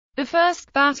The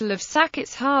First Battle of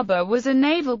Sackett's Harbor was a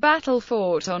naval battle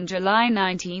fought on July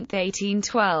 19,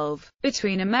 1812,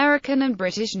 between American and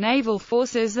British naval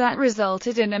forces that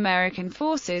resulted in American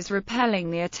forces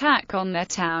repelling the attack on their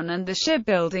town and the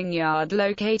shipbuilding yard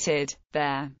located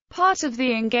there. Part of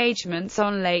the engagements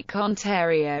on Lake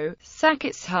Ontario,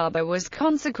 Sackett's Harbor was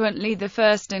consequently the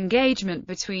first engagement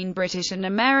between British and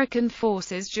American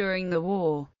forces during the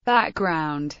war.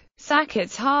 Background: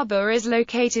 Sackett's Harbor is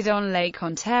located on Lake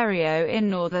Ontario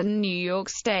in northern New York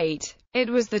State. It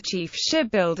was the chief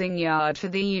shipbuilding yard for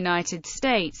the United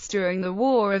States during the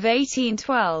War of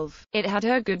 1812. It had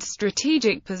a good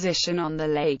strategic position on the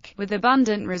lake, with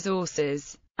abundant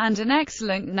resources, and an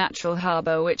excellent natural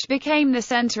harbor which became the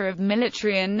center of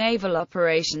military and naval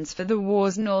operations for the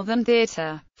war's northern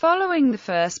theater. Following the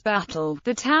first battle,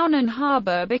 the town and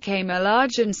harbor became a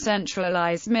large and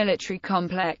centralized military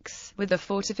complex, with a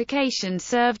fortification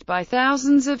served by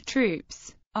thousands of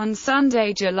troops. On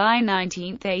Sunday, July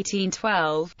 19,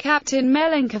 1812, Captain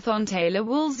Melanchthon Taylor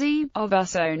Woolsey, of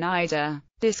Oneida,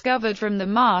 discovered from the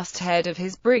masthead of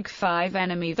his brig 5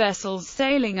 enemy vessels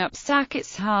sailing up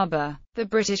Sackett's Harbor. The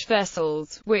British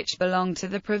vessels, which belonged to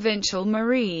the Provincial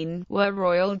Marine, were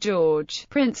Royal George,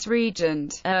 Prince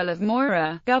Regent, Earl of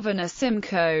Moira, Governor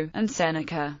Simcoe, and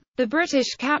Seneca. The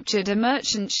British captured a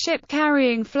merchant ship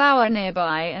carrying flour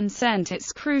nearby and sent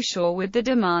its crew ashore with the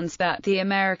demands that the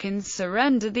Americans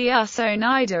surrender the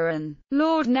Oneida and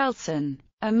Lord Nelson,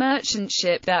 a merchant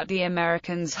ship that the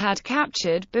Americans had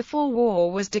captured before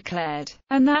war was declared,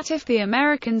 and that if the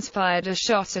Americans fired a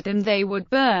shot at them they would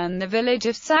burn the village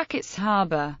of Sackett's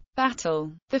Harbor.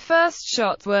 Battle. The first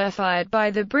shots were fired by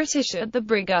the British at the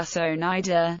brig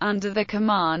Oneida, under the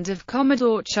command of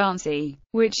Commodore Chauncey,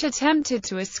 which attempted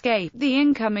to escape the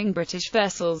incoming British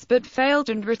vessels but failed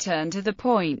and returned to the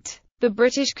point. The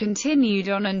British continued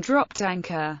on and dropped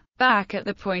anchor. Back at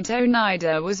the point,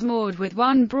 Oneida was moored with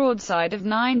one broadside of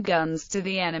 9 guns to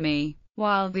the enemy,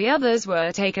 while the others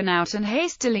were taken out and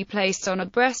hastily placed on a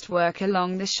breastwork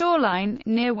along the shoreline,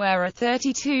 near where a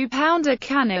 32-pounder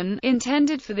cannon,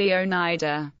 intended for the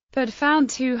Oneida, but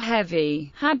found too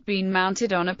heavy, had been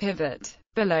mounted on a pivot.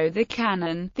 Below the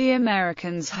cannon, the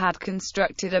Americans had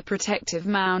constructed a protective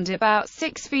mound about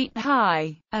 6 feet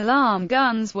high. Alarm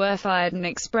guns were fired and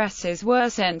expresses were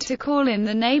sent to call in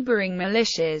the neighboring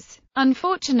militias.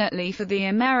 Unfortunately for the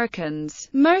Americans,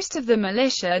 most of the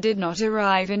militia did not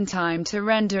arrive in time to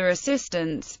render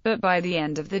assistance, but by the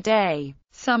end of the day,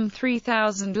 some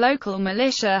 3,000 local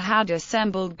militia had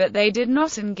assembled but they did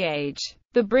not engage.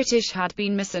 The British had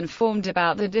been misinformed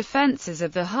about the defenses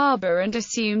of the harbor and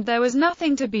assumed there was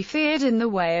nothing to be feared in the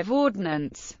way of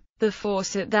ordnance. The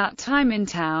force at that time in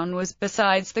town was,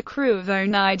 besides the crew of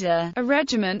Oneida, a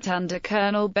regiment under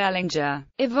Colonel Bellinger,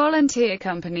 a volunteer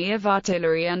company of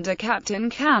artillery under Captain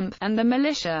Camp, and the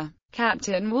militia.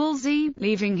 Captain Woolsey,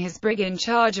 leaving his brig in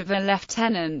charge of a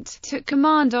lieutenant, took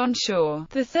command on shore,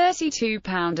 the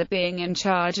 32-pounder being in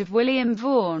charge of William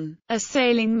Vaughan, a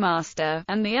sailing master,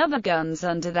 and the other guns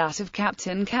under that of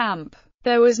Captain Camp.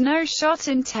 There was no shot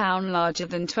in town larger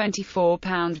than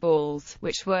 24-pound balls,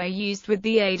 which were used with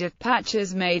the aid of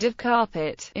patches made of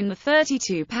carpet, in the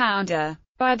 32-pounder.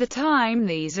 By the time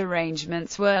these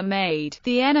arrangements were made,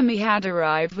 the enemy had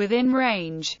arrived within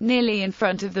range, nearly in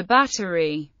front of the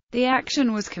battery. The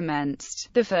action was commenced.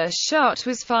 The first shot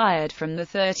was fired from the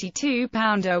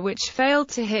 32-pounder which failed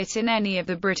to hit in any of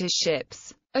the British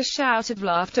ships. A shout of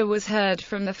laughter was heard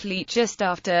from the fleet just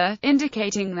after,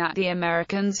 indicating that the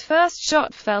Americans' first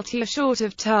shot fell too short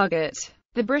of target.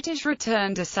 The British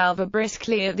returned a salvo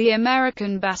briskly at the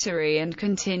American battery and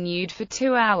continued for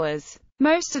 2 hours.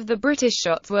 Most of the British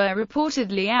shots were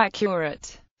reportedly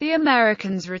accurate. The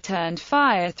Americans returned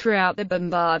fire throughout the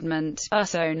bombardment.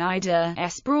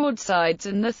 Oneida's broadsides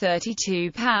and the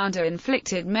 32-pounder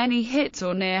inflicted many hits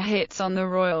or near hits on the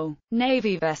Royal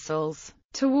Navy vessels.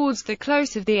 Towards the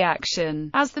close of the action,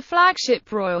 as the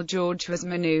flagship Royal George was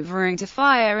maneuvering to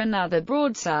fire another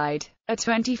broadside, a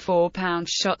 24-pound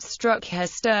shot struck her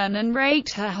stern and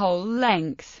raked her whole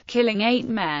length, killing 8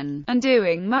 men, and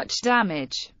doing much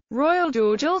damage. Royal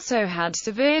George also had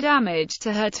severe damage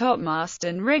to her topmast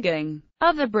and rigging.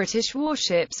 Other British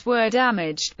warships were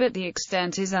damaged, but the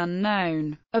extent is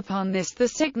unknown. Upon this, the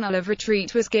signal of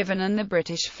retreat was given and the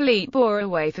British fleet bore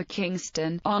away for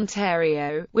Kingston,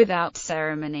 Ontario, without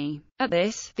ceremony. At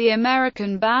this, the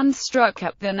American band struck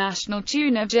up the national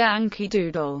tune of Yankee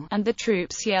Doodle, and the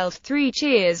troops yelled 3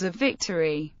 cheers of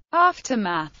victory.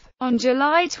 Aftermath. On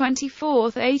July 24,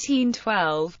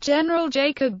 1812, General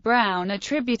Jacob Brown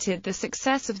attributed the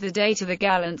success of the day to the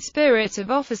gallant spirit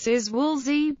of officers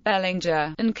Woolsey,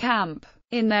 Bellinger, and Camp.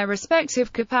 in their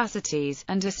respective capacities,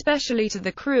 and especially to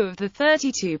the crew of the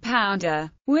 32-pounder.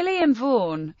 William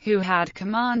Vaughan, who had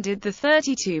commanded the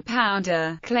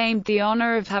 32-pounder, claimed the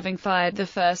honor of having fired the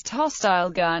first hostile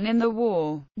gun in the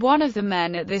war. One of the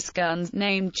men at this gun,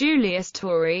 named Julius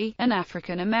Torrey, an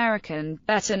African-American,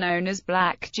 better known as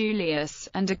Black Julius,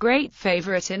 and a great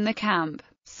favorite in the camp,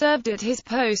 served at his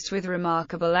post with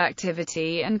remarkable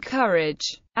activity and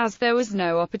courage. As there was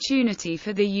no opportunity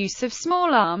for the use of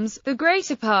small arms, the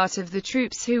greater part of the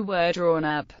troops who were drawn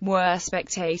up were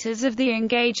spectators of the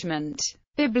engagement.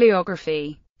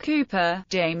 Bibliography. Cooper,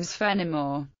 James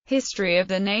Fenimore. History of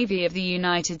the Navy of the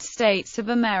United States of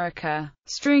America.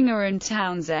 Stringer and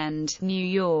Townsend, New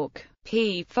York.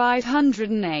 p.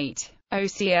 508.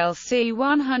 OCLC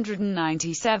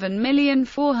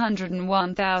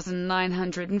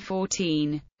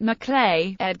 197401914.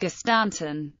 Maclay, Edgar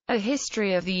Stanton. A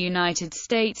History of the United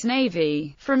States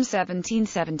Navy, from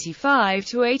 1775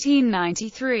 to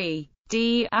 1893.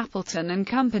 D. Appleton and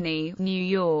Company, New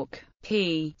York.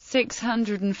 p.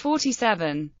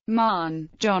 647. Mahn,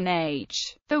 John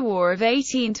H. The War of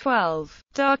 1812.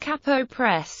 Da Capo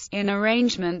Press, in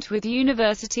arrangement with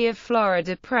University of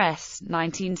Florida Press,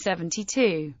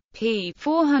 1972. p.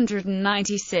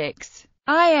 496.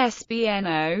 ISBN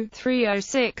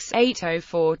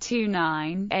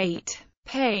 0-306-80429-8.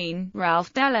 Payne,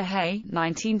 Ralph Delahaye,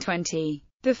 1920.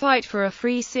 The Fight for a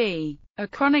Free Sea. A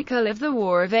Chronicle of the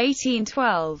War of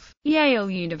 1812.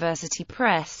 Yale University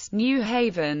Press, New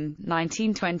Haven,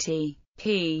 1920.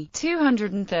 p.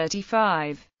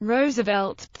 235.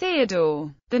 Roosevelt,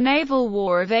 Theodore. The Naval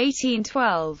War of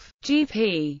 1812.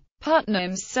 G.P.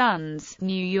 Putnam's Sons,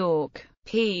 New York.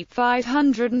 p.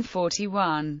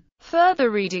 541. Further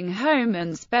reading: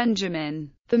 Homans,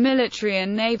 Benjamin. The Military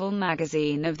and Naval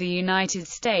Magazine of the United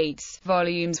States,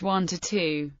 Volumes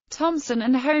 1-2. Thompson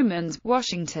and Homans,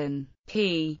 Washington.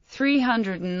 p.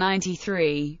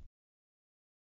 393.